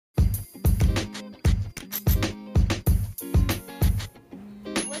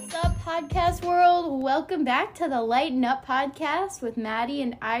podcast world. Welcome back to the Lighten Up podcast with Maddie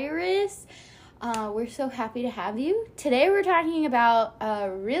and Iris. We're so happy to have you. Today we're talking about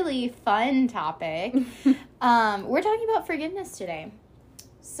a really fun topic. We're talking about forgiveness today.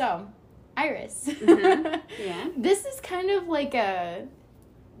 So, Iris, Yeah. This is kind of like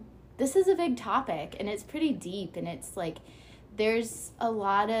this is a big topic, and it's pretty deep, and it's like, there's a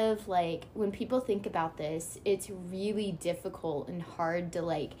lot of, like, when people think about this, it's really difficult and hard to,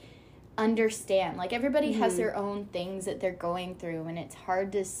 like, understand. Like, everybody has their own things that they're going through, and it's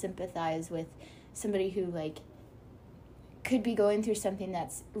hard to sympathize with somebody who, like, could be going through something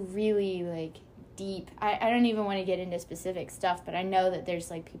that's really, like, deep. I don't even want to get into specific stuff, but I know that there's,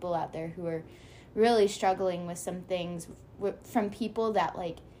 like, people out there who are really struggling with some things from people that,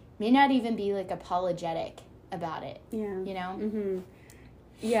 like, may not even be, like, apologetic about it. Yeah. You know? Mm-hmm.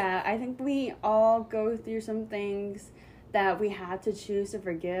 Yeah, I think we all go through some things that we have to choose to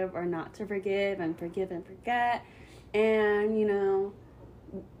forgive or not to forgive and forget. And, you know,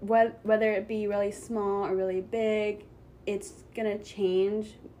 whether it be really small or really big, it's going to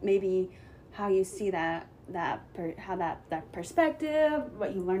change maybe how you see that perspective,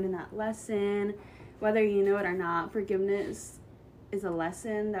 what you learned in that lesson, whether you know it or not. Forgiveness is a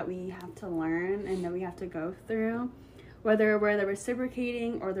lesson that we have to learn and that we have to go through, whether we're the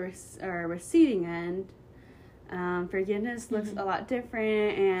reciprocating or the receiving end. Forgiveness looks a lot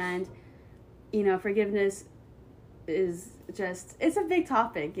different, and, you know, forgiveness is just, it's a big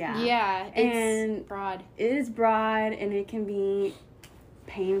topic. Yeah, it's broad. It is broad, and it can be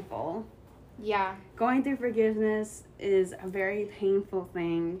painful. Yeah. Going through forgiveness is a very painful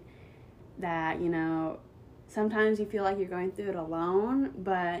thing that, you know, sometimes you feel like you're going through it alone,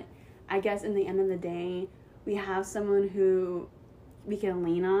 but I guess in the end of the day, we have someone who we can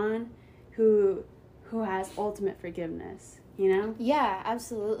lean on, who has ultimate forgiveness, you know? Yeah,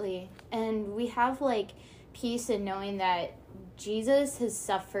 absolutely. And we have, like, peace in knowing that Jesus has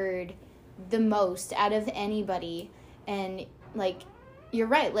suffered the most out of anybody. And, like, you're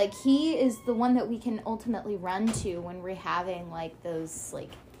right. Like, he is the one that we can ultimately run to when we're having, like, those,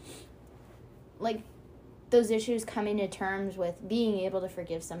 like those issues coming to terms with being able to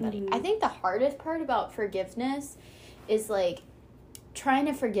forgive somebody. I think the hardest part about forgiveness is, like, trying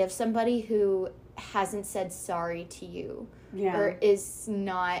to forgive somebody who hasn't said sorry to you. Yeah. Or is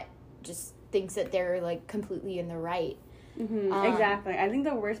not, just thinks that they're, like, completely in the right. Exactly. I think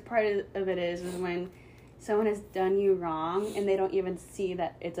the worst part of it is when someone has done you wrong and they don't even see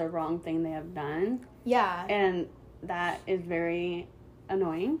that it's a wrong thing they have done. Yeah. And that is very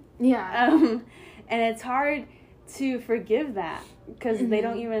annoying. Yeah. And it's hard to forgive that because they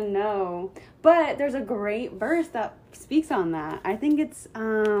don't even know. But there's a great verse that speaks on that. I think it's,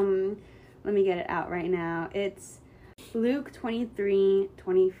 let me get it out right now. It's Luke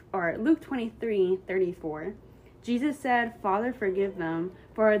 23:34. Jesus said, "Father, forgive them,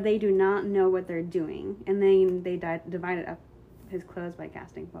 for they do not know what they're doing." And then they divided up his clothes by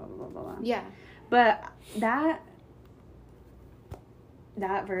casting blah, blah, blah, blah. Yeah. But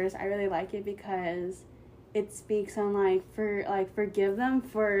that verse, I really like it because it speaks on, like, forgive them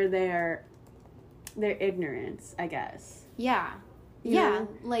for their ignorance, I guess. Yeah. You Yeah. know?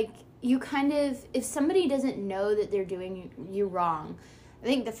 Like, you kind of, if somebody doesn't know that they're doing you wrong, I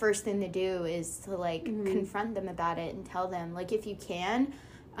think the first thing to do is to, like, confront them about it and tell them, like, if you can,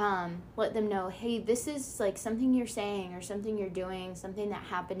 let them know, hey, this is, like, something you're saying or something you're doing, something that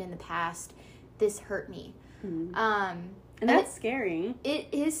happened in the past. This hurt me. And that's scary. It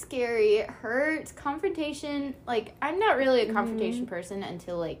is scary. It hurts. Confrontation, like, I'm not really a confrontation person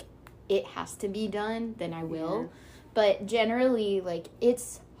until, like, it has to be done, then I will. Yeah. But generally, like,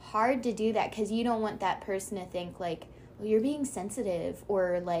 it's hard to do that because you don't want that person to think, like, well, you're being sensitive,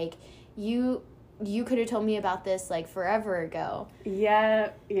 or, like, you could have told me about this, like, forever ago. Yeah,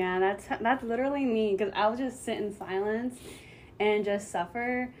 that's literally me, because I'll just sit in silence and just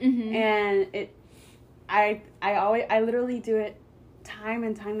suffer, and I literally do it time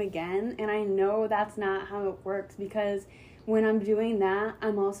and time again, and I know that's not how it works, because when I'm doing that,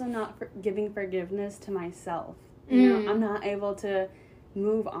 I'm also not giving forgiveness to myself. You know, I'm not able to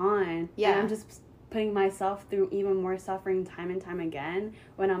move on. Yeah. And I'm just putting myself through even more suffering time and time again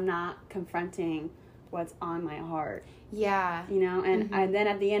when I'm not confronting what's on my heart. Yeah. You know, and then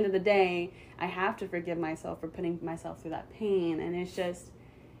at the end of the day, I have to forgive myself for putting myself through that pain, and it's just,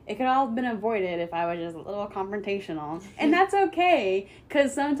 it could all have been avoided if I was just a little confrontational. And that's okay,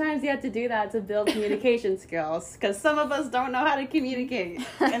 because sometimes you have to do that to build communication skills, because some of us don't know how to communicate.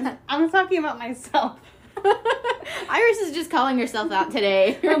 And I'm talking about myself. Iris is just calling herself out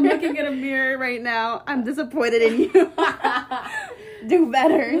today. I'm looking at a mirror right now. I'm disappointed in you. Do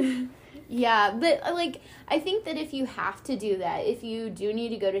better. Yeah, but, like, I think that if you have to do that, if you do need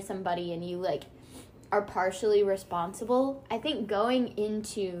to go to somebody and you, like, are partially responsible, I think going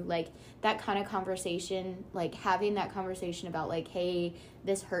into, like, that kind of conversation, like, having that conversation about, like, hey,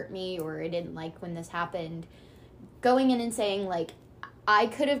 this hurt me, or I didn't like when this happened, going in and saying, like, I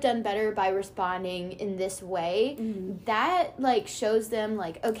could have done better by responding in this way, that, like, shows them,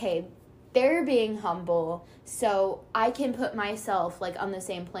 like, okay, they're being humble, so I can put myself, like, on the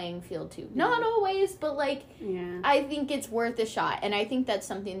same playing field, too. Not always, but, like, I think it's worth a shot, and I think that's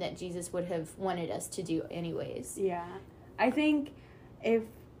something that Jesus would have wanted us to do anyways. Yeah. I think if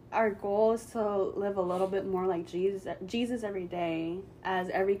our goal is to live a little bit more like Jesus every day, as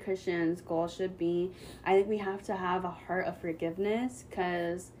every Christian's goal should be, I think we have to have a heart of forgiveness,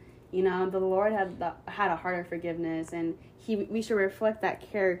 because, you know, the Lord had a heart of forgiveness, and we should reflect that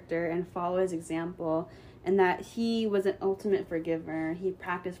character and follow his example, and that he was an ultimate forgiver. He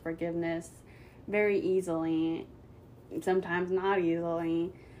practiced forgiveness very easily, sometimes not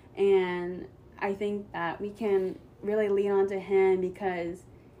easily, and I think that we can really lean on to him because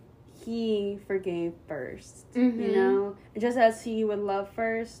he forgave first, you know? Just as he would love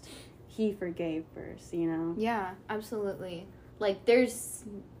first, he forgave first, you know? Yeah, absolutely. Like, there's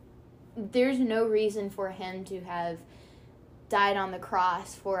no reason for him to have died on the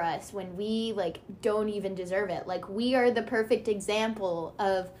cross for us when we, like, don't even deserve it. Like, we are the perfect example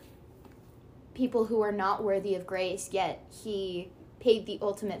of people who are not worthy of grace, yet he paid the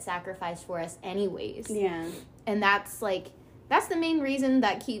ultimate sacrifice for us anyways. Yeah. And that's, like, that's the main reason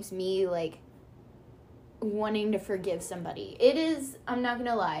that keeps me, like, wanting to forgive somebody. It is, I'm not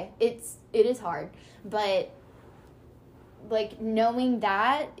gonna lie, it is hard, but, like, knowing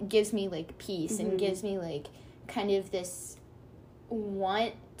that gives me, like, peace and gives me, like, kind of this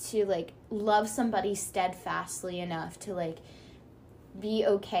want to, like, love somebody steadfastly enough to, like, be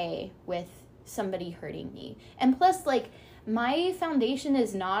okay with somebody hurting me. And plus, like, my foundation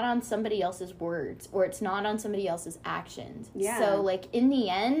is not on somebody else's words, or it's not on somebody else's actions. Yeah. So, like, in the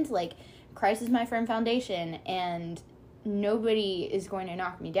end, like, Christ is my firm foundation, and nobody is going to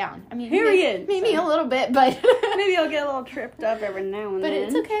knock me down. I mean, period. Maybe a little bit, but maybe I'll get a little tripped up every now and then. But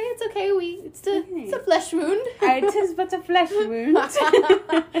it's okay. It's okay. It's a flesh wound. It is but a flesh wound.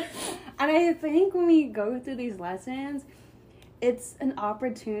 And I think when we go through these lessons, it's an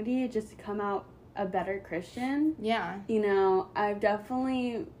opportunity just to come out a better Christian. Yeah. You know, I've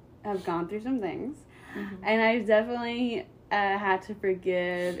definitely have gone through some things, and I've definitely had to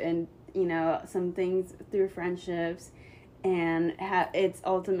forgive, and, you know, some things through friendships, and it's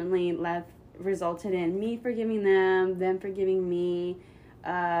ultimately resulted in me forgiving them forgiving me,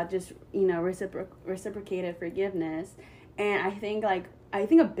 just, you know, reciprocated forgiveness. And I think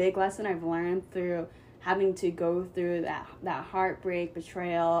a big lesson I've learned through having to go through that heartbreak,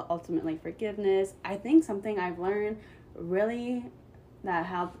 betrayal, ultimately forgiveness, I think something I've learned really that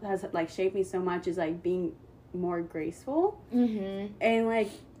has like shaped me so much is, like, being more graceful, and, like,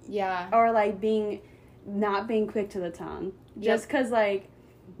 yeah, or, like, not being quick to the tongue, just because, like,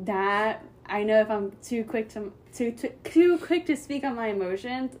 that, I know if I'm too quick to speak on my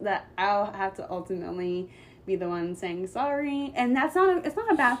emotions, that I'll have to ultimately be the one saying sorry, and it's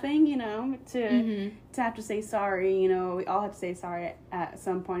not a bad thing, you know, to have to say sorry. You know, we all have to say sorry at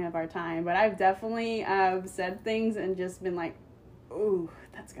some point of our time, but I've definitely said things and just been like, ooh,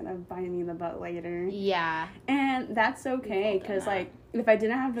 that's gonna bite me in the butt later. Yeah. And that's okay, because, like, if I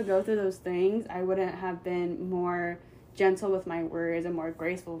didn't have to go through those things, I wouldn't have been more gentle with my words and more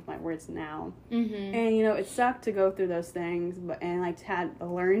graceful with my words now. And, you know, it sucked to go through those things, and, like, to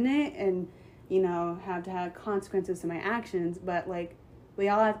learn it, and, you know, have to have consequences to my actions, but, like, we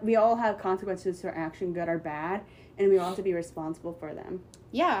all have consequences to our action, good or bad, and we all have to be responsible for them.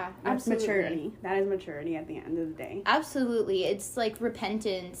 Yeah, That's absolutely. maturity. That is maturity at the end of the day. Absolutely. It's, like,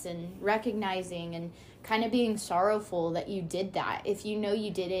 repentance and recognizing and kind of being sorrowful that you did that. If you know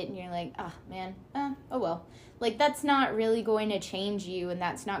you did it and you're like, oh, man, oh well. Like, that's not really going to change you, and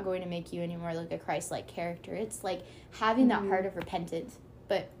that's not going to make you any more like a Christ-like character. It's, like, having that heart of repentance.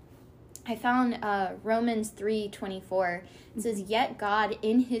 But I found Romans 3:24. It says, "Yet God,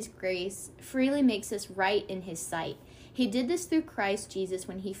 in his grace, freely makes us right in his sight. He did this through Christ Jesus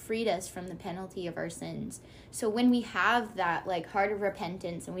when he freed us from the penalty of our sins." So when we have that, like, heart of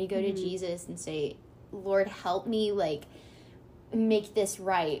repentance, and we go to Jesus and say, Lord, help me, like, make this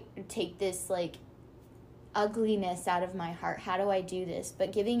right, take this, like, ugliness out of my heart. How do I do this?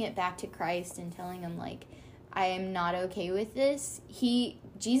 But giving it back to Christ and telling him, like, I am not okay with this.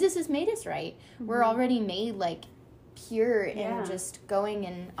 Jesus has made us right. We're already made, like, pure and just going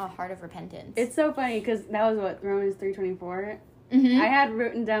in a heart of repentance. It's so funny because that was what Romans 3:24 I had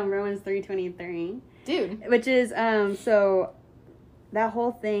written down Romans 3:23. Dude. Which is, so that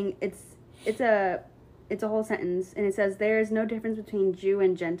whole thing, it's a whole sentence, and it says, there is no difference between Jew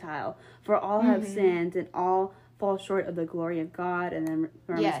and Gentile, for all have sinned and all fall short of the glory of God. And then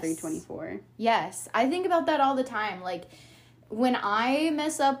Romans 3:24. Yes. I think about that all the time. Like, when I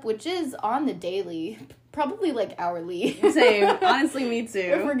mess up, which is on the daily, probably like hourly. Same. Honestly, me too.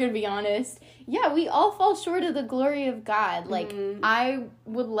 If we're gonna be honest. Yeah, we all fall short of the glory of God. Like, I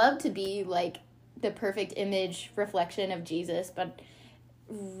would love to be like the perfect image reflection of Jesus, but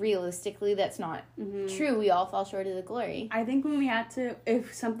realistically that's not true. We all fall short of the glory. I think when we had to,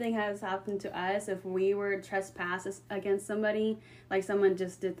 if something has happened to us, if we were trespassed against somebody, like someone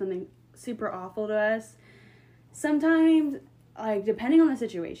just did something super awful to us, sometimes, like, depending on the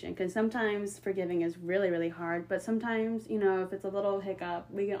situation, because sometimes forgiving is really, really hard, but sometimes, you know, if it's a little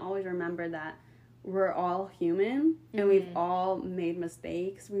hiccup, we can always remember that we're all human, and we've all made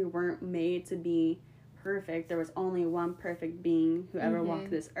mistakes. We weren't made to be perfect. There was only one perfect being who ever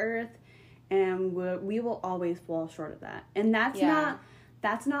walked this earth, and we will always fall short of that. And that's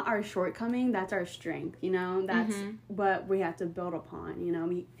not our shortcoming. That's our strength. You know, that's what we have to build upon. You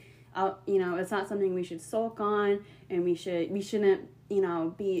know, it's not something we should sulk on, and we shouldn't, you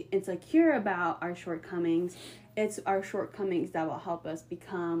know, be insecure about our shortcomings. It's our shortcomings that will help us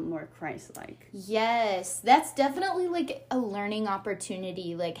become more Christ-like. Yes, that's definitely like a learning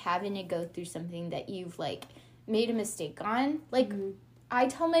opportunity, like having to go through something that you've like made a mistake on. Like, I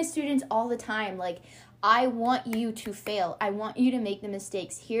tell my students all the time, like, I want you to fail. I want you to make the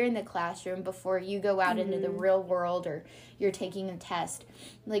mistakes here in the classroom before you go out into the real world or you're taking a test.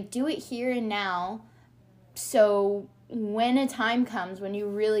 Like, do it here and now, so when a time comes when you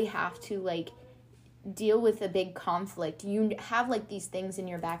really have to, like, deal with a big conflict, you have, like, these things in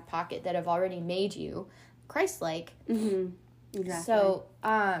your back pocket that have already made you Christ-like. Exactly. So,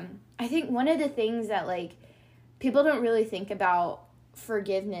 I think one of the things that, like, people don't really think about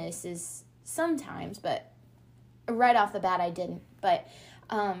forgiveness is sometimes, but right off the bat I didn't, but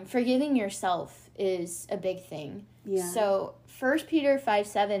forgiving yourself is a big thing. Yeah. So 1 Peter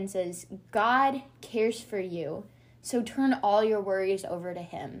 5:7 says, God cares for you, so turn all your worries over to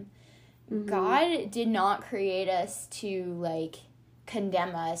him. God did not create us to, like,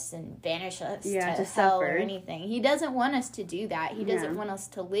 condemn us and banish us to hell suffer. or anything. He doesn't want us to do that. He doesn't want us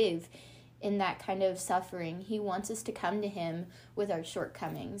to live in that kind of suffering. He wants us to come to him with our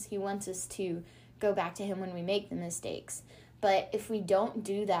shortcomings. He wants us to go back to him when we make the mistakes. But if we don't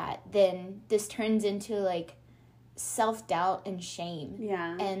do that, then this turns into, like, self-doubt and shame.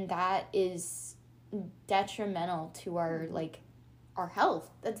 Yeah. And that is detrimental to our, like, our health.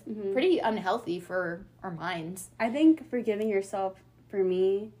 That's pretty unhealthy for our minds. I think forgiving yourself, for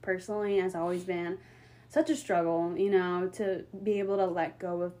me personally, has always been such a struggle, you know, to be able to let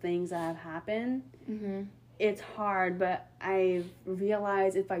go of things that have happened. It's hard, but I've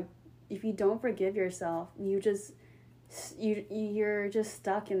realized if you don't forgive yourself, you're just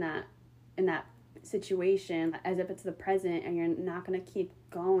stuck in that situation as if it's the present, and you're not going to keep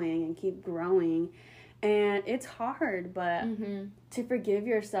going and keep growing. And it's hard, but to forgive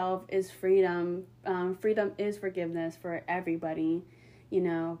yourself is freedom. Freedom is forgiveness for everybody, you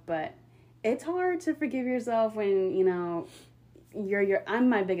know, but it's hard to forgive yourself when, you know, I'm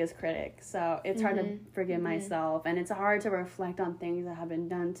my biggest critic, so it's hard to forgive myself, and it's hard to reflect on things that have been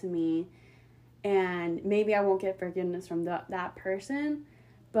done to me, and maybe I won't get forgiveness from that person,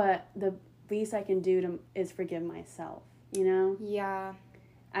 but the least I can do is forgive myself, you know? Yeah.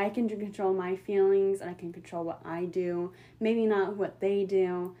 I can control my feelings, and I can control what I do. Maybe not what they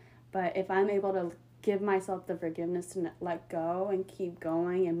do, but if I'm able to give myself the forgiveness to let go and keep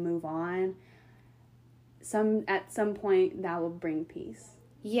going and move on, at some point that will bring peace.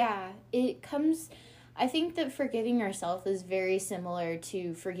 Yeah, I think that forgiving yourself is very similar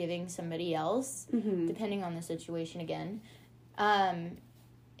to forgiving somebody else, depending on the situation again.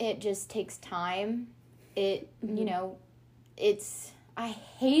 It just takes time. You know, I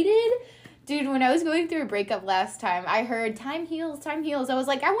hated, dude, when I was going through a breakup last time, I heard time heals. I was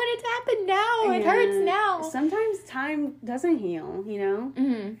like, I want it to happen now. It hurts now. Sometimes time doesn't heal, you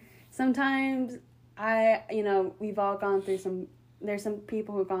know? Sometimes we've all gone through there's some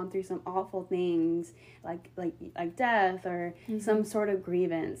people who've gone through some awful things, like death or some sort of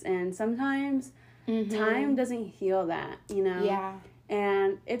grievance. And sometimes time doesn't heal that, you know? Yeah.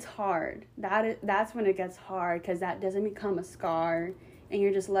 And it's hard. That's when it gets hard, because that doesn't become a scar, and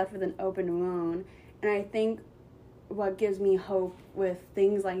you're just left with an open wound. And I think what gives me hope with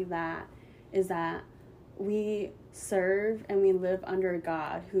things like that is that we serve and we live under a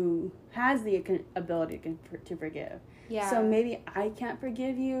God who has the ability to forgive. Yeah. So maybe I can't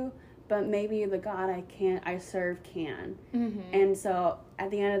forgive you, but maybe the God I serve can. Mm-hmm. And so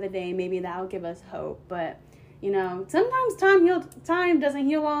at the end of the day, maybe that'll give us hope. But, sometimes time doesn't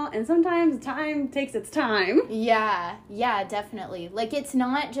heal all, and sometimes time takes its time. Yeah, definitely. Like, it's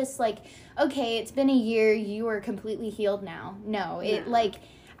not just like, okay, it's been a year, you are completely healed now. No,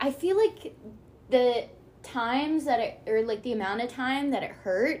 I feel like the times or like the amount of time that it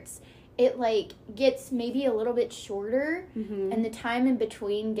hurts, it like gets maybe a little bit shorter, mm-hmm. and the time in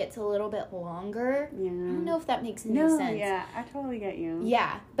between gets a little bit longer. Yeah. I don't know if that makes any sense. Yeah, I totally get you.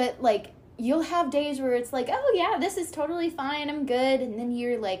 Yeah, but like you'll have days where it's like, oh yeah, this is totally fine, I'm good, and then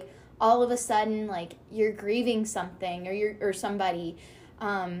you're like all of a sudden like you're grieving something or somebody,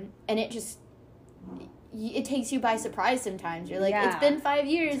 and it takes you by surprise sometimes. You're like, It's been 5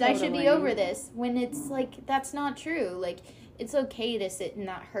 years, totally. I should be over this. When it's like, that's not true. Like, it's okay to sit in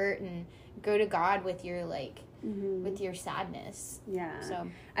that hurt and go to God with your, like, mm-hmm. with your sadness. Yeah. So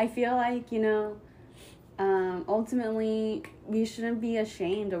I feel like, ultimately, we shouldn't be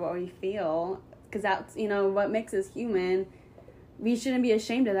ashamed of what we feel. Because that's, what makes us human. We shouldn't be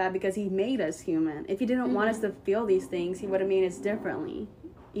ashamed of that because he made us human. If he didn't mm-hmm. want us to feel these things, he would have made us differently.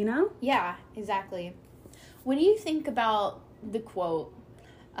 Yeah, exactly. What do you think about the quote,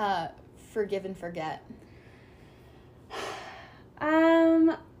 forgive and forget?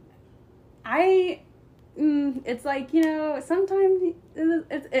 It's like, sometimes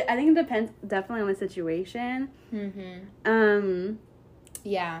I think it depends definitely on the situation. Mm-hmm.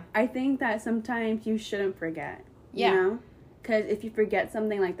 Yeah. I think that sometimes you shouldn't forget. Yeah. Because if you forget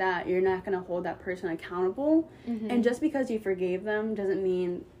something like that, you're not going to hold that person accountable. Mm-hmm. And just because you forgave them doesn't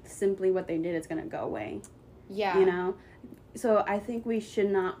mean simply what they did is going to go away. Yeah. So I think we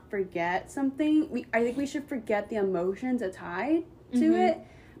should not forget something. I think we should forget the emotions tied to mm-hmm. it,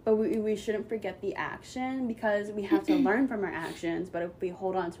 but we shouldn't forget the action because we have to learn from our actions. But if we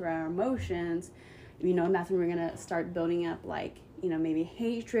hold on to our emotions, that's when we're going to start building up, like, maybe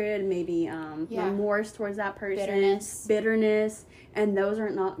hatred, maybe remorse towards that person. Bitterness. And those are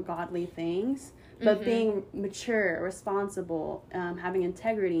not godly things. But mm-hmm. being mature, responsible, having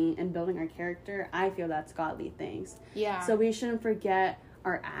integrity, and building our character, I feel that's godly things. Yeah. So we shouldn't forget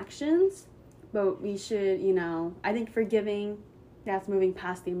our actions, but we should, I think forgiving, that's moving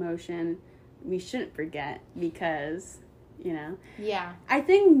past the emotion. We shouldn't forget because, Yeah. I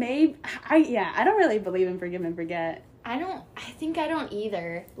think I don't really believe in forgive and forget. I don't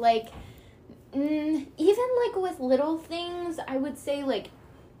either. Like, even like with little things, I would say like,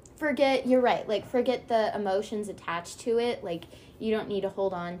 you're right, like forget the emotions attached to it. Like, you don't need to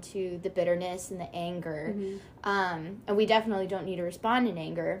hold on to the bitterness and the anger. Mm-hmm. And we definitely don't need to respond in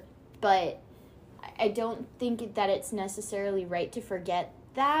anger, but I don't think that it's necessarily right to forget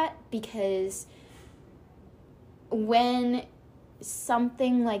that, because when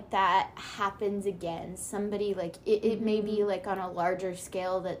something like that happens again, somebody like it mm-hmm. may be like on a larger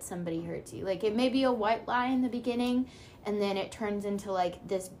scale that somebody hurts you. Like, it may be a white lie in the beginning, and then it turns into like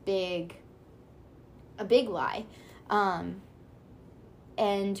a big lie.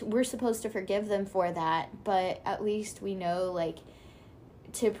 And we're supposed to forgive them for that, but at least we know, like,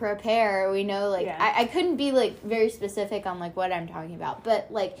 to prepare, we know, like, yeah. I couldn't be, like, very specific on, like, what I'm talking about, but,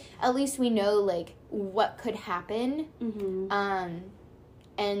 like, at least we know, like, what could happen, mm-hmm.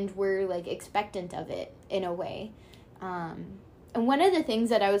 And we're, like, expectant of it, in a way. And one of the things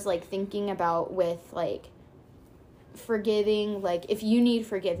that I was, like, thinking about with, like, forgiving, like, if you need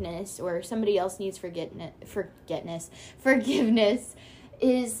forgiveness, or somebody else needs forgiveness,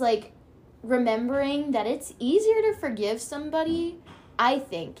 is, like, remembering that it's easier to forgive somebody, I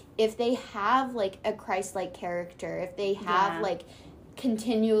think, if they have, like, a Christ-like character, if they have, like,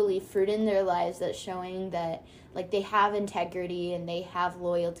 continually fruit in their lives that's showing that, like, they have integrity and they have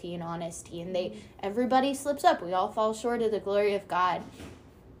loyalty and honesty, and everybody slips up. We all fall short of the glory of God.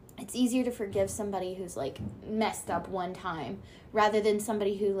 It's easier to forgive somebody who's, like, messed up one time rather than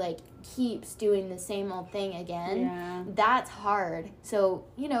somebody who, like, keeps doing the same old thing again. Yeah. That's hard. So,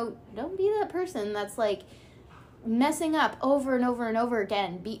 don't be that person that's, like, messing up over and over and over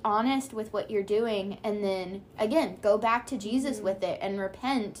again. Be honest with what you're doing, and then, again, go back to Jesus mm-hmm. with it and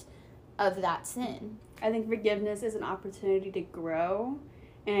repent of that sin. I think forgiveness is an opportunity to grow.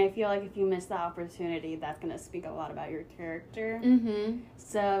 And I feel like if you miss that opportunity, that's going to speak a lot about your character. Mm-hmm.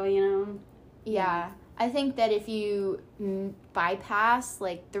 So, Yeah. I think that if you bypass,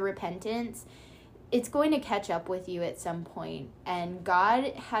 like, the repentance, it's going to catch up with you at some point. And God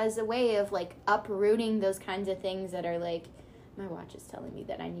has a way of, like, uprooting those kinds of things that are, like, my watch is telling me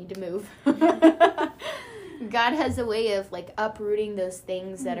that I need to move. God has a way of, like, uprooting those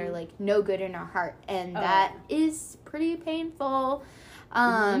things that are, like, no good in our heart. And that is pretty painful.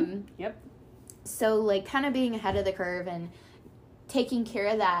 Yep. So, like, kind of being ahead of the curve and taking care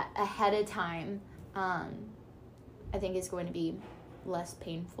of that ahead of time, I think is going to be less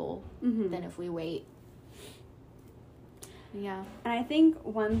painful than if we wait. Yeah. And I think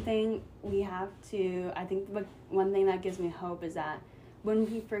one thing one thing that gives me hope is that when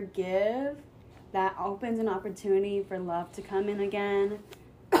we forgive, that opens an opportunity for love to come in again.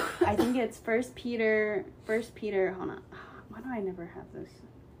 I think it's 1 Peter, hold on. Why do I never have this?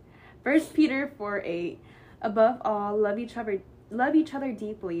 1 Peter 4:8. Above all, love each other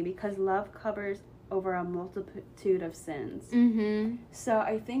deeply, because love covers over a multitude of sins. Mm-hmm. So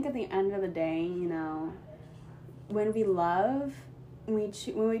I think at the end of the day, you know, when we love, when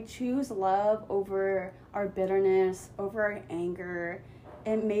we choose love over our bitterness, over our anger,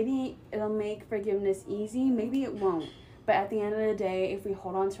 and maybe it'll make forgiveness easy, maybe it won't. But at the end of the day, if we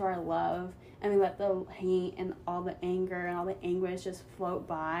hold on to our love and we let the hate and all the anger and all the anguish just float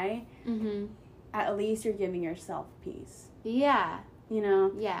by, at least you're giving yourself peace. Yeah. You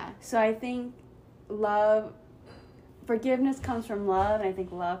know? Yeah. So I think forgiveness comes from love, and I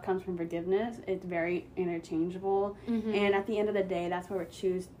think love comes from forgiveness. It's very interchangeable. And at the end of the day, that's where we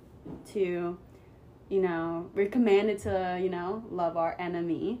choose to, you know, we're commanded to, you know, love our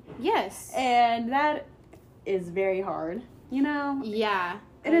enemy. Yes. And that is very hard, you know? Yeah.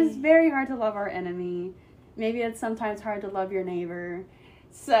 It is very hard to love our enemy. Maybe it's sometimes hard to love your neighbor.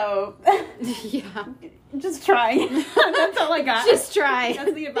 So, yeah. Just try. That's all I got. Just try.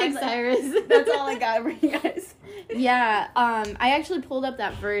 That's the advice. Thanks, Cyrus. That's all I got for you guys. Yeah. I actually pulled up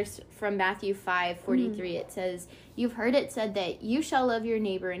that verse from Matthew 5:43. It says, "You've heard it said that you shall love your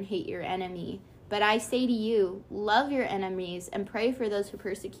neighbor and hate your enemy. But I say to you, love your enemies and pray for those who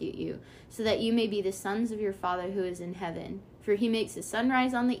persecute you, so that you may be the sons of your Father who is in heaven. For he makes the sun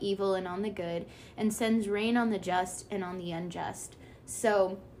rise on the evil and on the good, and sends rain on the just and on the unjust."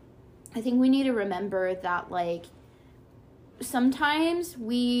 So I think we need to remember that, like, sometimes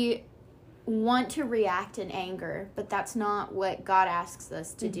we want to react in anger, but that's not what God asks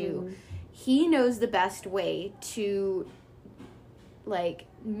us to do. He knows the best way to, like,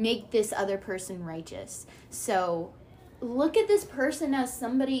 make this other person righteous. So look at this person as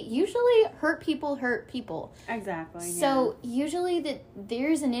somebody, usually hurt people. Exactly. So usually that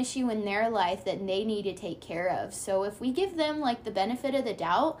there's an issue in their life that they need to take care of. So if we give them, like, the benefit of the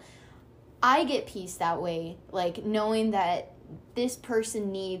doubt, I get peace that way, like, knowing that this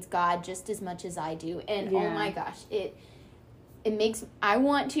person needs God just as much as I do. And oh my gosh, it makes, I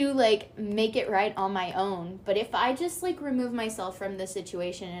want to, like, make it right on my own. But if I just, like, remove myself from the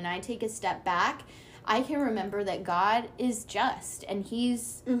situation and I take a step back, I can remember that God is just, and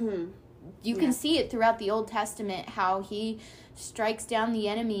he's, you can see it throughout the Old Testament, how he strikes down the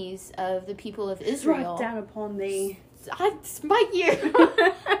enemies of the people of Israel. Strike down upon thee. I smite you.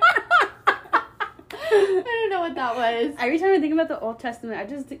 I don't know what that was. Every time I think about the Old Testament, I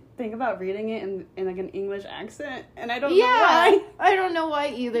just think about reading it in like an English accent, and I don't know why. I don't know why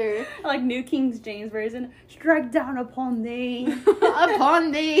either. Like New King James Version, strike down upon thee.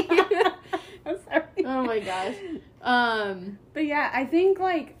 Upon thee. I'm sorry. Oh my gosh. But yeah, I think,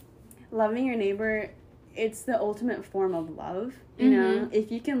 like, loving your neighbor, it's the ultimate form of love. You know,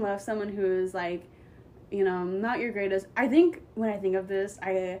 if you can love someone who is, like, you know, not your greatest. I think when I think of this,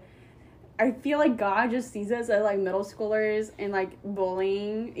 I feel like God just sees us as, like, middle schoolers and, like,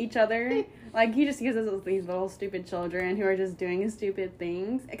 bullying each other. Like, he just sees us as these little stupid children who are just doing stupid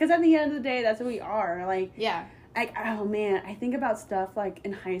things. Because at the end of the day, that's what we are. Like, yeah. Like, oh, man, I think about stuff, like,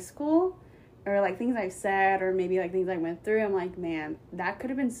 in high school, or, like, things I've said, or maybe, like, things I went through. I'm like, man, that could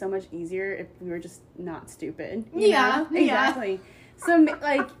have been so much easier if we were just not stupid. You know? Exactly. So,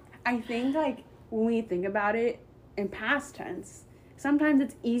 like, I think, like, when we think about it in past tense, sometimes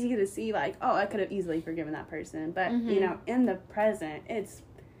it's easy to see, like, oh, I could have easily forgiven that person. But, you know, in the present, it's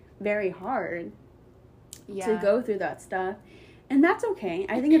very hard to go through that stuff. And that's okay.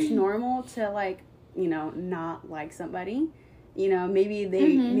 I think it's normal to, like, you know, not like somebody. You know, maybe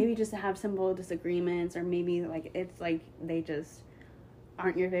they maybe just have simple disagreements, or maybe, like, it's like they just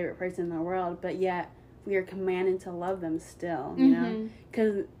aren't your favorite person in the world. But yet, we are commanded to love them still, you know?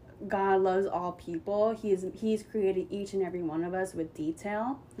 Because God loves all people. He's created each and every one of us with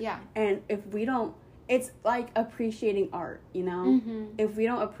detail. Yeah. And if we don't, it's like appreciating art, you know? If we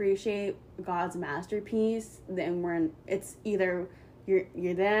don't appreciate God's masterpiece, then it's either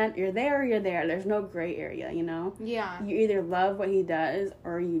you're there or you're there. There's no gray area, you know? Yeah. You either love what he does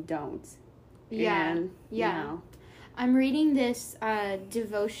or you don't. Yeah. And, you know. I'm reading this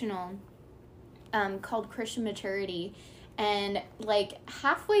devotional called Christian Maturity. And, like,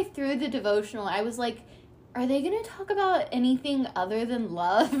 halfway through the devotional, I was like, are they going to talk about anything other than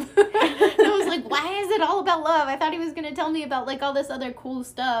love? And I was like, why is it all about love? I thought he was going to tell me about, like, all this other cool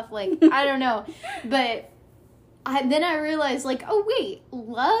stuff. Like, I don't know. But then I realized, like, oh, wait,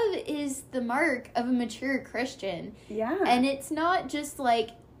 love is the mark of a mature Christian. Yeah. And it's not just,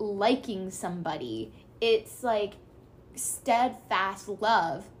 like, liking somebody. It's, like, steadfast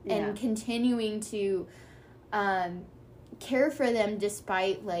love and continuing to care for them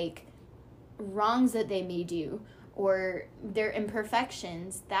despite, like, wrongs that they may do or their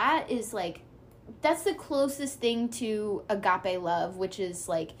imperfections. That is, like, that's the closest thing to agape love, which is,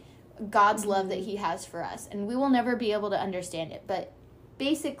 like, God's love that he has for us. And we will never be able to understand it, but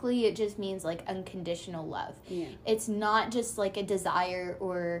basically it just means, like, unconditional love. Yeah. It's not just, like, a desire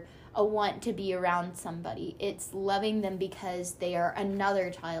or a want to be around somebody. It's loving them because they are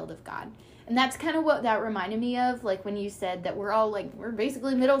another child of God. And that's kind of what that reminded me of, like, when you said that we're all, like, we're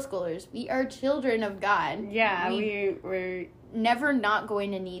basically middle schoolers. We are children of God. Yeah, we're never not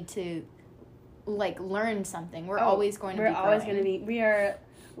going to need to, like, learn something. We're always going to be growing. We're always going to be.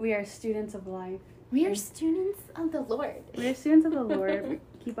 We are students of life. We are students of the Lord. We are students of the Lord. We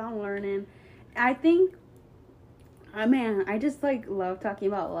keep on learning. I think, man, I just, like, love talking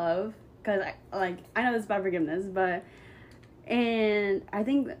about love. Because, I know this is about forgiveness, and I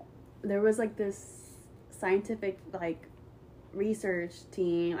think there was, like, this scientific, like, research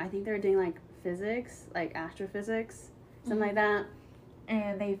team. I think they were doing, like, physics, like astrophysics, something like that.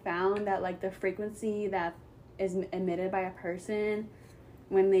 And they found that, like, the frequency that is emitted by a person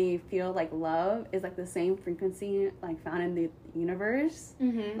when they feel, like, love is, like, the same frequency, like, found in the universe.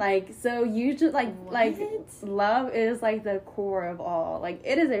 Mm-hmm. Like, so usually, like, love is, like, the core of all. Like,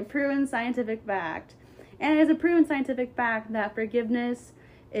 it is a proven scientific fact. And it is a proven scientific fact that forgiveness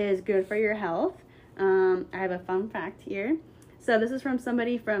is good for your health. I have a fun fact here. So this is from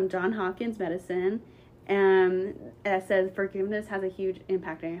somebody from Johns Hopkins Medicine. That says forgiveness has a huge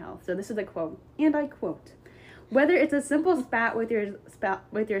impact on your health. So this is a quote, and I quote, "Whether it's a simple spat with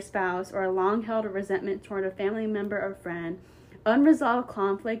your spouse or a long-held resentment toward a family member or friend, unresolved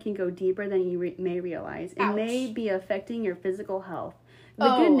conflict can go deeper than you may realize. It may be affecting your physical health.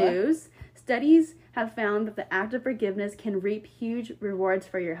 The good news, studies have found that the act of forgiveness can reap huge rewards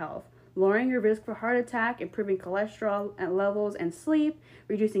for your health, lowering your risk for heart attack, improving cholesterol levels and sleep,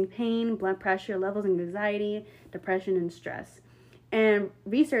 reducing pain, blood pressure levels, and anxiety, depression, and stress. And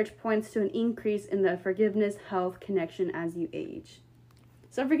research points to an increase in the forgiveness health connection as you age."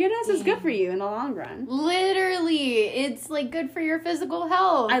 So forgiveness is good for you in the long run. Literally, it's, like, good for your physical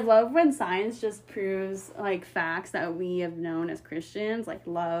health. I love when science just proves, like, facts that we have known as Christians, like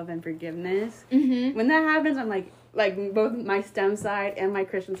love and forgiveness. Mm-hmm. When that happens, I'm like both my STEM side and my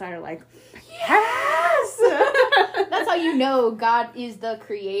Christian side are like, yes! That's how you know God is the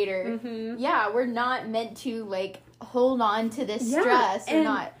creator. Mm-hmm. Yeah, we're not meant to, like, hold on to this stress.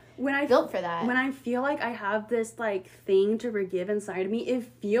 We're not built for that. When I feel like I have this, like, thing to forgive inside of me, it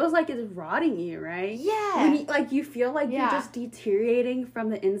feels like it's rotting you, right? Yeah. When you feel like you're just deteriorating from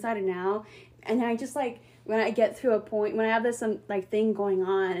the inside and out. And I just, like, when I get to a point, when I have this, thing going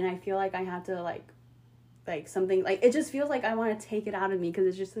on and I feel like I have to, like something, like, it just feels like I want to take it out of me because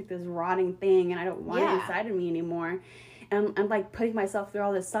it's just, like, this rotting thing and I don't want it inside of me anymore. And I'm, like, putting myself through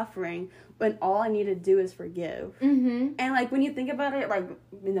all this suffering when all I need to do is forgive. Mm-hmm. And, like, when you think about it, like,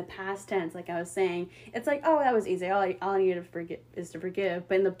 in the past tense, like I was saying, it's like, oh, that was easy. All I need to forgive is to forgive.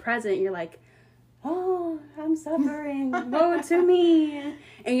 But in the present, you're like, oh, I'm suffering. Woe to me.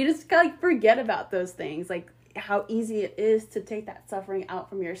 And you just, like, forget about those things. Like, how easy it is to take that suffering out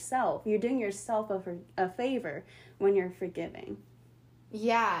from yourself. You're doing yourself a favor when you're forgiving.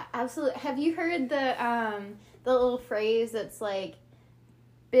 Yeah, absolutely. Have you heard the little phrase that's like,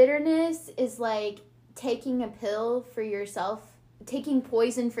 bitterness is like taking a pill for yourself, taking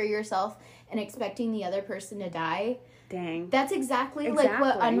poison for yourself and expecting the other person to die? Dang. That's exactly. Like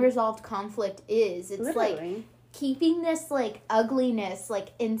what unresolved conflict is. It's literally like keeping this, like, ugliness,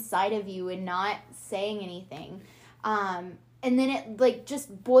 like, inside of you and not saying anything. And then it, like,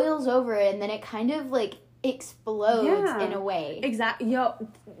 just boils over and then it kind of, like, explodes in a way. Exactly. Yo,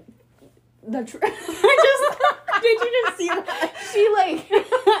 did you just see that? She, like,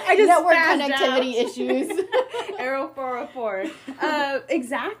 I just network connectivity issues. Arrow 404.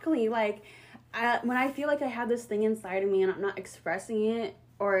 Exactly. Like, when I feel like I have this thing inside of me and I'm not expressing it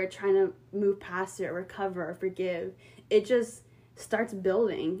or trying to move past it or recover or forgive, it just starts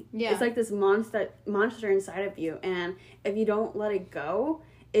building. Yeah. It's like this monster inside of you, and if you don't let it go,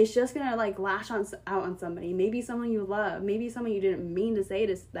 it's just gonna like lash out on somebody. Maybe someone you love, maybe someone you didn't mean to say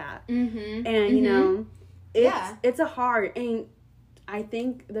that. And you know, it's a hard. And I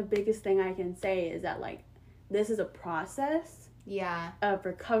think the biggest thing I can say is that like this is a process. Of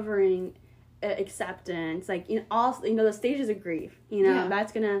recovering, acceptance, like also the stages of grief.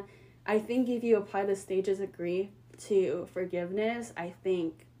 That's gonna. I think if you apply the stages of grief to forgiveness, I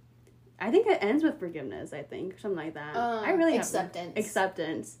think it ends with forgiveness. I think something like that. I really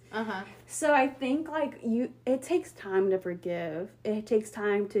acceptance. So I think like it takes time to forgive. It takes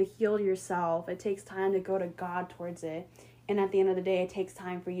time to heal yourself. It takes time to go to God towards it. And at the end of the day, it takes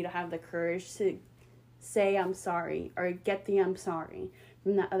time for you to have the courage to say I'm sorry or get the I'm sorry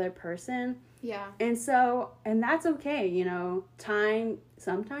from that other person. And that's okay. Time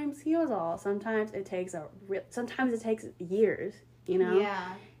sometimes heals all. Sometimes it takes years.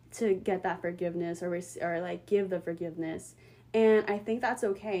 To get that forgiveness or like give the forgiveness. And I think that's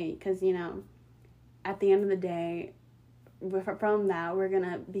okay because, at the end of the day, from that, we're going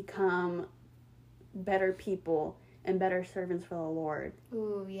to become better people and better servants for the Lord.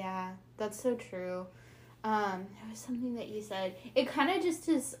 Ooh, yeah. That's so true. There was something that you said. It kind of just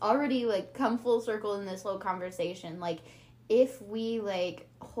has already, like, come full circle in this whole conversation. Like, if we, like,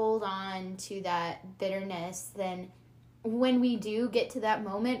 hold on to that bitterness, then when we do get to that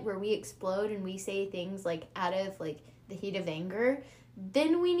moment where we explode and we say things like out of like the heat of anger,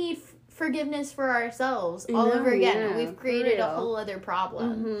 then we need forgiveness for ourselves all over again. We've created a whole other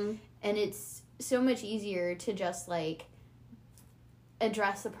problem. And it's so much easier to just like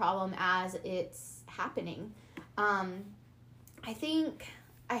address the problem as it's happening. I think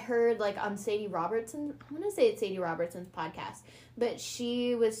I heard like on Sadie Robertson, I want to say it's Sadie Robertson's podcast, but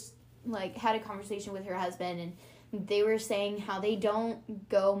she was like had a conversation with her husband, and they were saying how they don't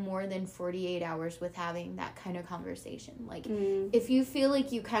go more than 48 hours with having that kind of conversation. Like, if you feel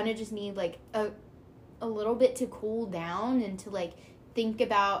like you kind of just need, like, a little bit to cool down and to, like, think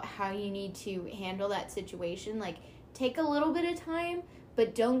about how you need to handle that situation, like, take a little bit of time,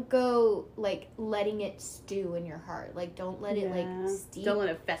 but don't go, like, letting it stew in your heart. Like, don't let it, like, steep. Don't let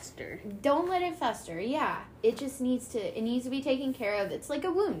it fester. Don't let it fester, yeah. It just needs to be taken care of. It's like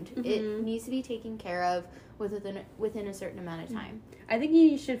a wound. It needs to be taken care of within a certain amount of time. I think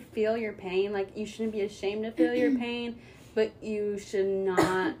you should feel your pain. Like, you shouldn't be ashamed to feel your pain, but you should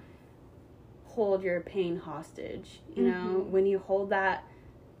not hold your pain hostage. When you hold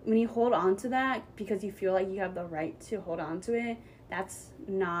on to that because you feel like you have the right to hold on to it, that's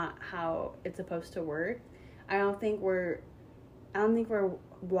not how it's supposed to work. I don't think we're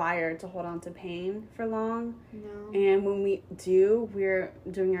wired to hold on to pain for long. No. And when we do, we're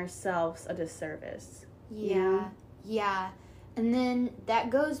doing ourselves a disservice. Yeah. And then that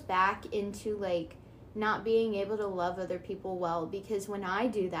goes back into, like, not being able to love other people well. Because when I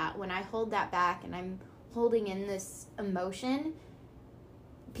do that, when I hold that back and I'm holding in this emotion,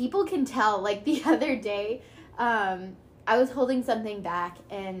 people can tell. Like, the other day, I was holding something back,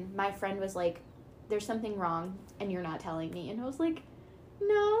 and my friend was like, there's something wrong, and you're not telling me. And I was like,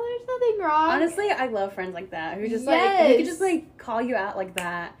 no, there's nothing wrong. Honestly, I love friends like that. Who just, like, who can just, like, call you out like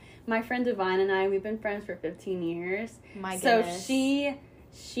that. My friend Divine and I, we've been friends for 15 years. My goodness. So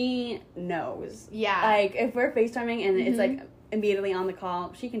she knows. Yeah. Like, if we're FaceTiming and it's, like, immediately on the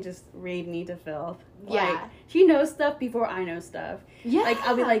call, she can just read me to filth. Yeah. Like, she knows stuff before I know stuff. Yeah. Like,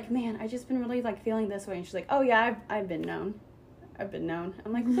 I'll be like, man, I just been really, like, feeling this way. And she's like, oh, yeah, I've been known.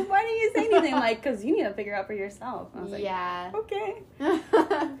 I'm like, so why didn't you say anything? Like, because you need to figure out for yourself. I was like, yeah. Okay.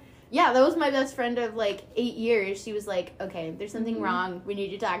 Yeah, that was my best friend of, like, 8 years. She was like, okay, there's something wrong. We need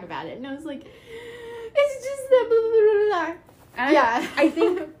to talk about it. And I was like, it's just that blah, blah, blah, blah. Yeah.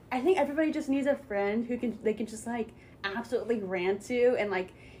 I think everybody just needs a friend who they can just, like, absolutely rant to. And, like,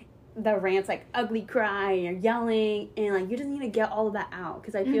 the rant's, like, ugly cry or yelling. And, like, you just need to get all of that out.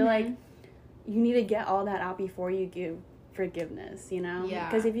 Because I feel like you need to get all that out before you give forgiveness, Yeah.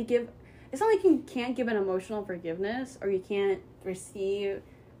 Because if you give... It's not like you can't give an emotional forgiveness or you can't receive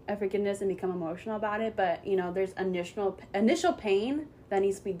a forgiveness and become emotional about it, but there's initial pain that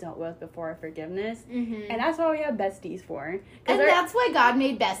needs to be dealt with before a forgiveness, and that's why we have besties for. And that's why God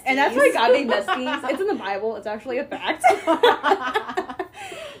made besties. It's in the Bible. It's actually a fact.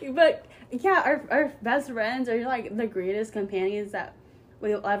 But yeah, our best friends are like the greatest companions that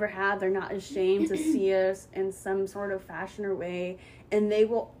we'll ever have. They're not ashamed to see us in some sort of fashion or way, and they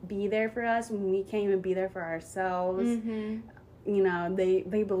will be there for us when we can't even be there for ourselves.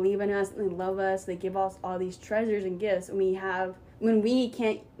 They believe in us, they love us, they give us all these treasures and gifts when we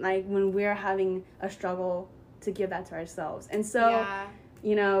can't, like, when we're having a struggle to give that to ourselves. And so,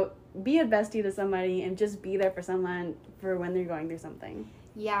 be a bestie to somebody and just be there for someone for when they're going through something.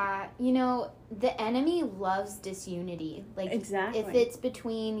 Yeah, you know, the enemy loves disunity. Like, Exactly. if it's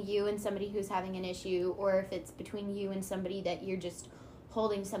between you and somebody who's having an issue, or if it's between you and somebody that you're just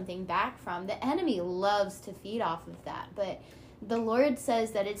holding something back from, the enemy loves to feed off of that. But the Lord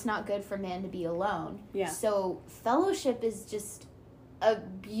says that it's not good for man to be alone. Yeah. So fellowship is just a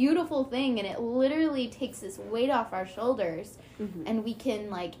beautiful thing, and it literally takes this weight off our shoulders, and we can,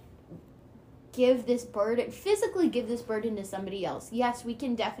 like, physically give this burden to somebody else. Yes, we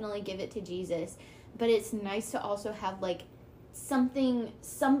can definitely give it to Jesus, but it's nice to also have, like,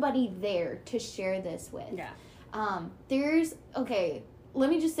 somebody there to share this with. Yeah. Let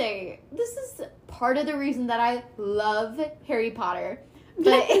me just say, this is part of the reason that I love Harry Potter.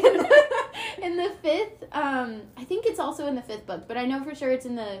 But in the fifth, I think it's also in the fifth book, but I know for sure it's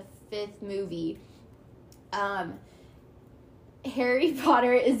in the fifth movie. Harry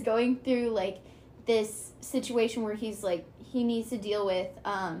Potter is going through, like, this situation where he needs to deal with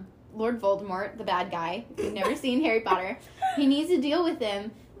Lord Voldemort, the bad guy. If you've never seen Harry Potter, he needs to deal with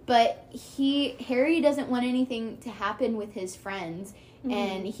him, but Harry doesn't want anything to happen with his friends,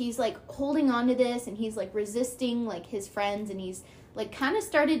 and he's, like, holding on to this, and he's, like, resisting, like, his friends, and he's, like, kind of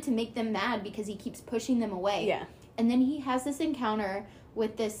started to make them mad because he keeps pushing them away. Yeah. And then he has this encounter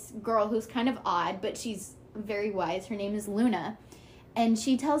with this girl who's kind of odd, but she's very wise. Her name is Luna. And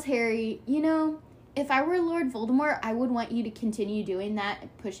she tells Harry, you know, if I were Lord Voldemort, I would want you to continue doing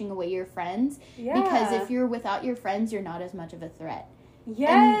that, pushing away your friends. Yeah. Because if you're without your friends, you're not as much of a threat.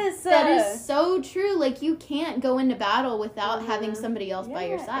 Yes! And that is so true. Like, you can't go into battle without having somebody else by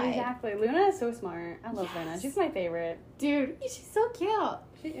your side. Exactly. Luna is so smart. I love Luna. She's my favorite. Dude, she's so cute.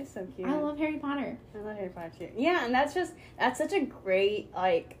 She is so cute. I love Harry Potter. I love Harry Potter too. Yeah, and that's such a great,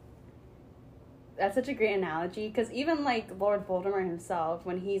 like, that's such a great analogy, because even, like, Lord Voldemort himself,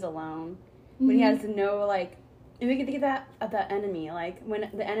 when he's alone, when he has no, like, and we can think of that of the enemy, like, when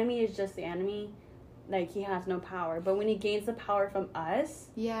the enemy is just the enemy, like, he has no power. But when he gains the power from us,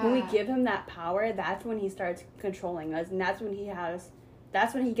 when we give him that power, that's when he starts controlling us, and that's when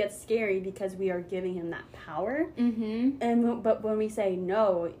he gets scary, because we are giving him that power. But when we say,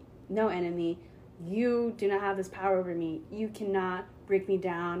 no enemy, you do not have this power over me. You cannot break me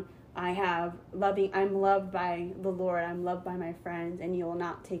down. I'm loved by the Lord. I'm loved by my friends, and you will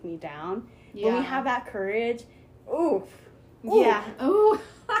not take me down. Yeah. When we have that courage, oof. Yeah. Ooh.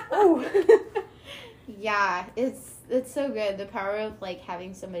 Ooh. Yeah, it's so good. The power of, like,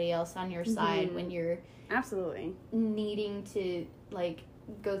 having somebody else on your side when you're absolutely needing to, like,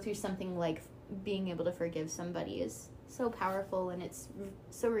 go through something like being able to forgive somebody is so powerful, and it's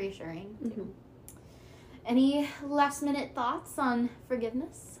so reassuring too. Any last minute thoughts on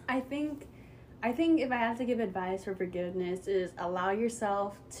forgiveness? I think if I had to give advice for forgiveness is allow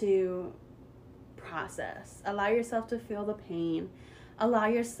yourself to process. Allow yourself to feel the pain. Allow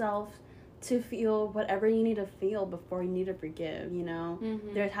yourself to feel whatever you need to feel before you need to forgive, you know?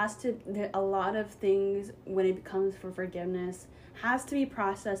 A lot of things when it comes for forgiveness has to be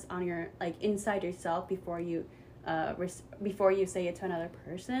processed on your, like, inside yourself before you say it to another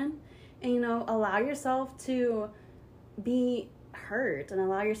person. And, you know, allow yourself to be hurt, and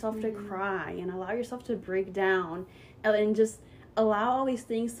allow yourself to cry, and allow yourself to break down, and just allow all these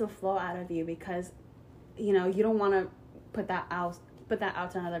things to flow out of you, because, you know, you don't want to put that out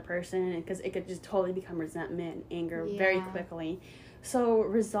to another person, because it could just totally become resentment and anger very quickly. So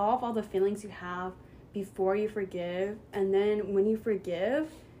resolve all the feelings you have before you forgive, and then when you forgive,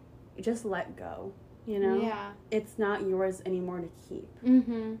 just let go. You know? Yeah. It's not yours anymore to keep.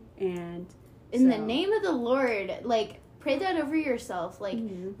 And in the name of the Lord, like, pray that over yourself. Like,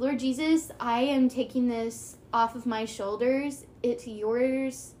 Lord Jesus, I am taking this off of my shoulders. It's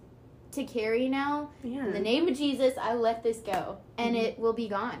yours to carry now. Yeah. In the name of Jesus, I let this go. And it will be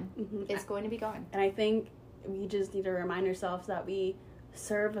gone. It's going to be gone. And I think we just need to remind ourselves that we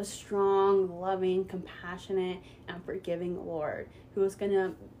serve a strong, loving, compassionate, and forgiving Lord who is going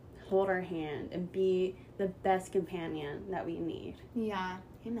to hold our hand and be the best companion that we need. Yeah.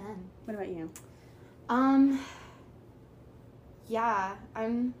 Amen. What about you? Yeah,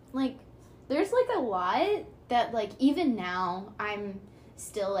 I'm, like, there's, like, a lot that, like, even now I'm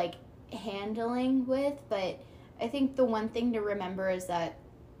still, like, handling with, but I think the one thing to remember is that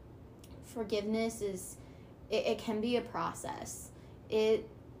forgiveness is, it can be a process.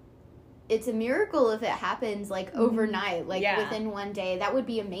 It's a miracle if it happens, like, overnight, like, within one day. That would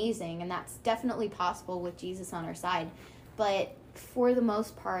be amazing, and that's definitely possible with Jesus on our side. But for the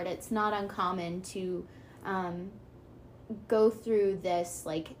most part, it's not uncommon to go through this,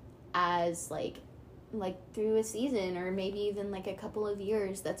 like, as, like through a season, or maybe even, like, a couple of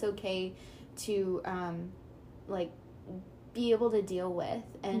years. That's okay to, like, be able to deal with.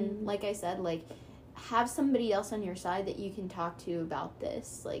 And like I said, like, have somebody else on your side that you can talk to about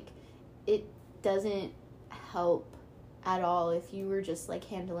this. Like, it doesn't help at all if you were just, like,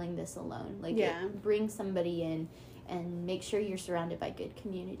 handling this alone. Like, bring somebody in and make sure you're surrounded by good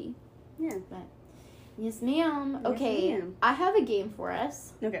community. Yeah. But, yes, ma'am. Okay, ma'am. I have a game for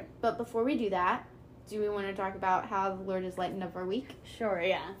us. Okay. But before we do that, do we want to talk about how the Lord has lightened up our week? Sure,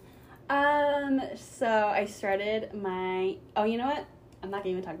 yeah. So I started my... Oh, you know what? I'm not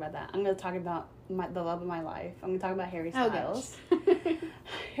going to even talk about that. I'm going to talk about the love of my life. I'm going to talk about Harry Styles. Oh,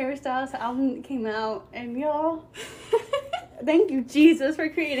 Harry Styles' album came out, and y'all... Thank you, Jesus, for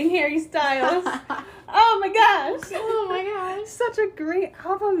creating Harry Styles. Oh, my gosh. Oh, my gosh. Such a great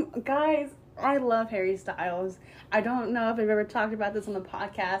album. Guys, I love Harry Styles. I don't know if I've ever talked about this on the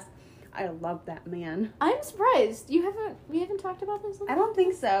podcast. I love that man. I'm surprised. We haven't talked about this? I don't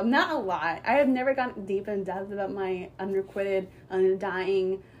think so. Not a lot. I have never gone deep in depth about my unrequited,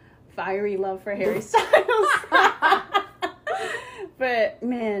 undying, fiery love for Harry Styles. But,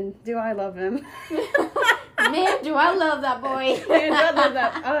 man, do I love him. Man, do I love that boy. Man, I love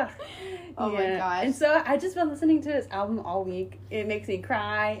that. Ugh. Oh, my gosh. And so I just been listening to his album all week. It makes me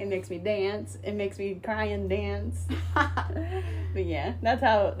cry. It makes me dance. It makes me cry and dance. But yeah, that's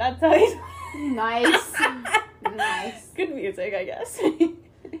how he's... Nice. Nice. Good music, I guess.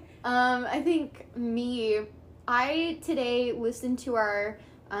 I think I today listened to our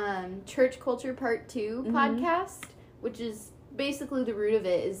Church Culture Part 2 podcast, which is basically the root of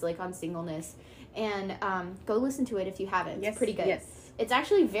it is like on singleness. And go listen to it if you haven't. It's pretty good. Yes. It's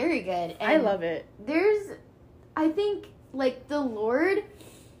actually very good. And I love it. I think, like, the Lord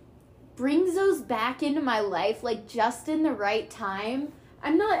brings those back into my life, like, just in the right time.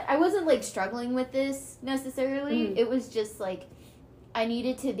 I wasn't, like, struggling with this necessarily. It was just, like, I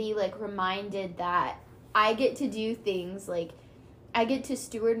needed to be, like, reminded that I get to do things, like, I get to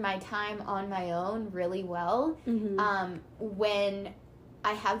steward my time on my own really well when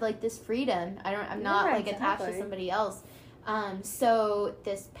I have, like, this freedom. I'm not, like, attached to somebody else. So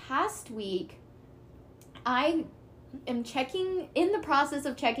this past week, I am in the process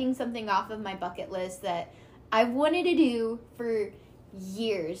of checking something off of my bucket list that I've wanted to do for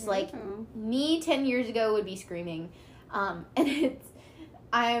years. Like, me 10 years ago would be screaming. And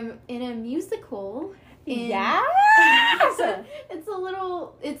I'm in a musical. Yes! It's The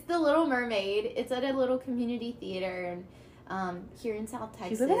Little Mermaid. It's at a little community theater and here in South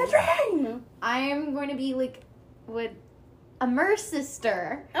Texas. She's living a dream! I am going to be, like, a Merce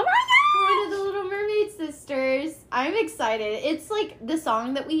sister. Oh my gosh! One of the Little Mermaid sisters. I'm excited. It's like the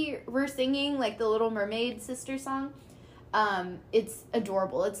song that we were singing, like the Little Mermaid sister song. It's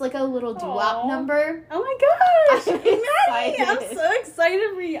adorable. It's like a little doo-wop number. Oh my gosh! I'm I'm so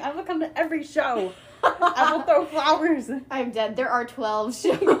excited for you. I will come to every show. I will throw flowers. I'm dead. There are 12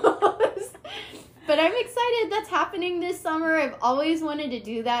 shows. But I'm excited that's happening this summer. I've always wanted to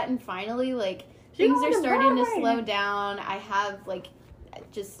do that, and finally, like, things are starting to slow down. I have, like,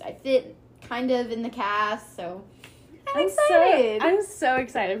 I fit kind of in the cast, so I'm excited. I'm so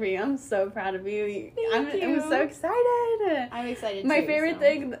excited for you. I'm so proud of you. I'm so excited. I'm excited My favorite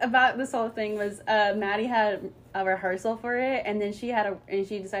thing about this whole thing was Maddie had a rehearsal for it, and then she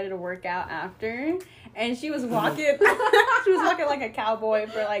decided to work out after, and she was walking like a cowboy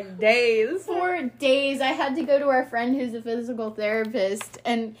for like days. For days. I had to go to our friend who's a physical therapist,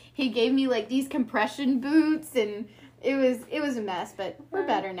 and he gave me like these compression boots, and it was a mess, but we're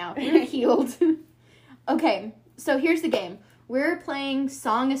better now. We're healed. Okay, so here's the game. We're playing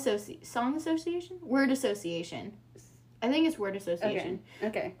song association? Word association. I think it's word association.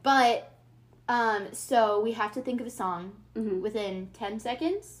 Okay. But so we have to think of a song within 10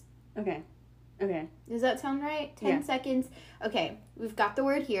 seconds. Okay. Does that sound right? 10 seconds. Okay, we've got the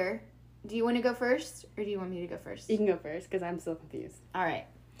word here. Do you want to go first, or do you want me to go first? You can go first, because I'm still confused. All right.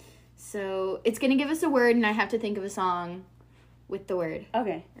 So it's going to give us a word, and I have to think of a song with the word.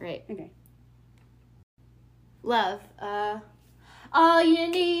 Okay. Right. Okay. Love. All you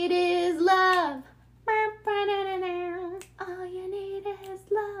need is love. All you need is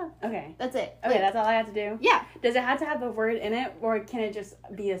love. Okay. That's it. Okay, that's all I have to do? Yeah. Does it have to have the word in it, or can it just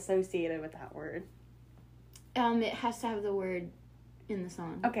be associated with that word? It has to have the word in the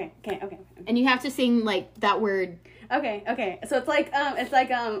song. Okay. And you have to sing like that word. Okay. So it's like it's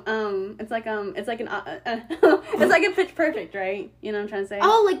like a Pitch Perfect, right? You know what I'm trying to say?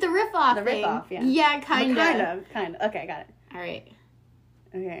 Oh, like the riff off. The riff off, yeah. Yeah, kind of. Okay, got it. All right.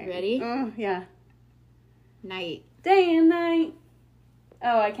 Okay. Ready? Yeah. Night. Day and night.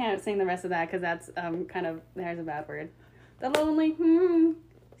 Oh, I can't sing the rest of that because that's there's a bad word. The lonely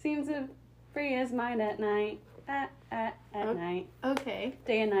seems to free his mind at night. at night. Okay.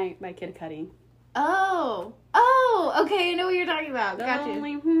 Day and Night by Kid Cudi. Oh, okay, I know what you're talking about. Gotcha.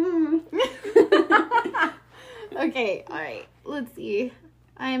 Okay, all right. Let's see.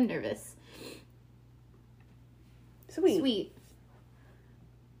 I am nervous. Sweet.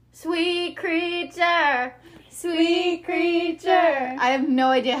 Sweet creature. Sweet creature. I have no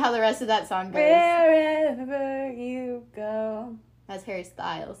idea how the rest of that song goes. Wherever you go. That's Harry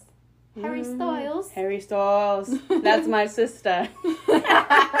Styles. Harry Styles. Harry Styles. That's my sister.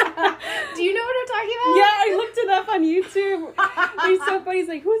 Do you know what I'm talking about? Yeah, I looked it up on YouTube. It's so funny. He's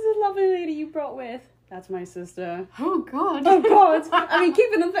like, who's this lovely lady you brought with? That's my sister. Oh, God. Oh, God. I mean, keep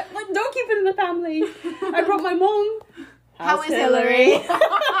it in the... Don't keep it in the family. I brought my mom. How is Hillary?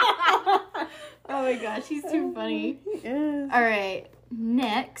 Oh, my gosh. She's too funny. Yes. All right.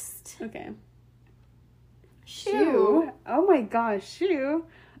 Next. Okay. Shoe. Oh, my gosh. Shoe.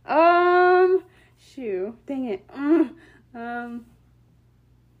 Shoe. Dang it.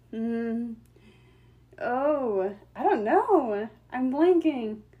 Oh, I don't know. I'm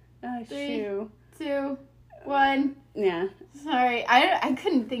blanking. 3, Shoe. 2, 1. Yeah. Sorry, I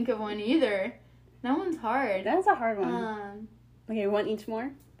couldn't think of one either. That one's hard. That's a hard one. Okay, one each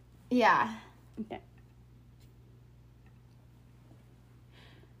more? Yeah. Okay.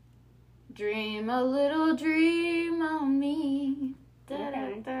 Dream a little dream on me.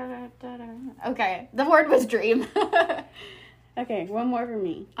 Okay, the word was dream. Okay, one more for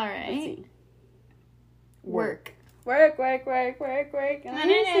me. All Let's right. see. Work. Work. I'm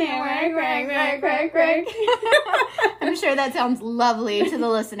sure that sounds lovely to the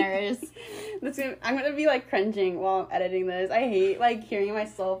listeners. I'm gonna be like cringing while I'm editing this. I hate like hearing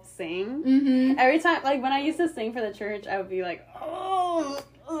myself sing. Mm-hmm. Every time, like when I used to sing for the church, I would be like,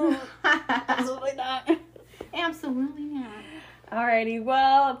 absolutely not. Absolutely not. Alrighty,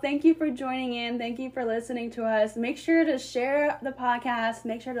 well, thank you for joining in. Thank you for listening to us. Make sure to share the podcast.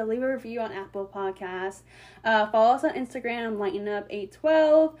 Make sure to leave a review on Apple Podcasts. Follow us on Instagram,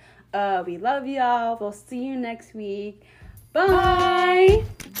 LightenUp812. We love y'all. We'll see you next week. Bye.